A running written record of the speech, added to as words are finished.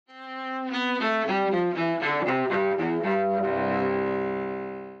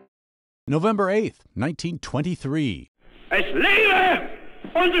November 8th, 1923. Es lebe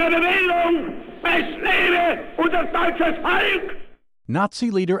unsere Bewegung! Es lebe unser deutsches Volk! Nazi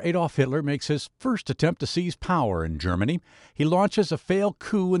leader Adolf Hitler makes his first attempt to seize power in Germany. He launches a failed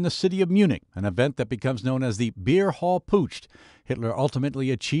coup in the city of Munich, an event that becomes known as the Beer Hall Putsch. Hitler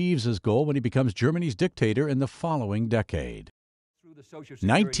ultimately achieves his goal when he becomes Germany's dictator in the following decade.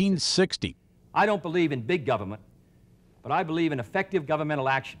 1960. I don't believe in big government, but I believe in effective governmental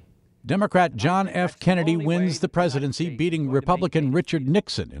action. Democrat John F. Kennedy wins the presidency, beating Republican Richard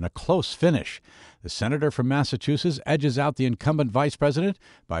Nixon in a close finish. The senator from Massachusetts edges out the incumbent vice president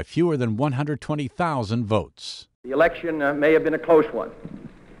by fewer than 120,000 votes. The election may have been a close one,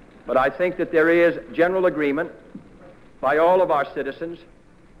 but I think that there is general agreement by all of our citizens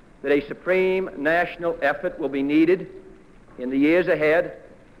that a supreme national effort will be needed in the years ahead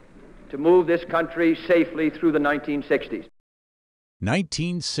to move this country safely through the 1960s.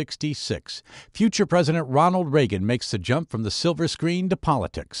 1966. Future President Ronald Reagan makes the jump from the silver screen to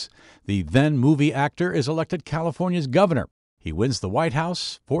politics. The then movie actor is elected California's governor. He wins the White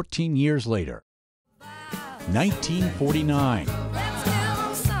House 14 years later. 1949.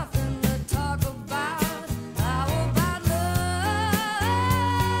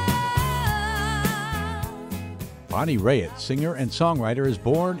 Bonnie Raitt, singer and songwriter, is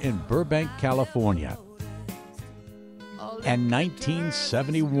born in Burbank, California. And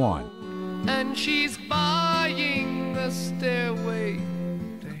 1971. And she's buying a stairway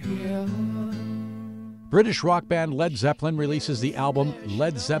to heaven. British rock band Led Zeppelin releases the album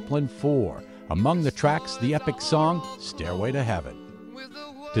Led Zeppelin Four. Among the tracks, the epic song Stairway to Heaven.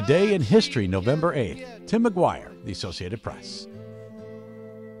 Today in History, November 8th. Tim McGuire, The Associated Press.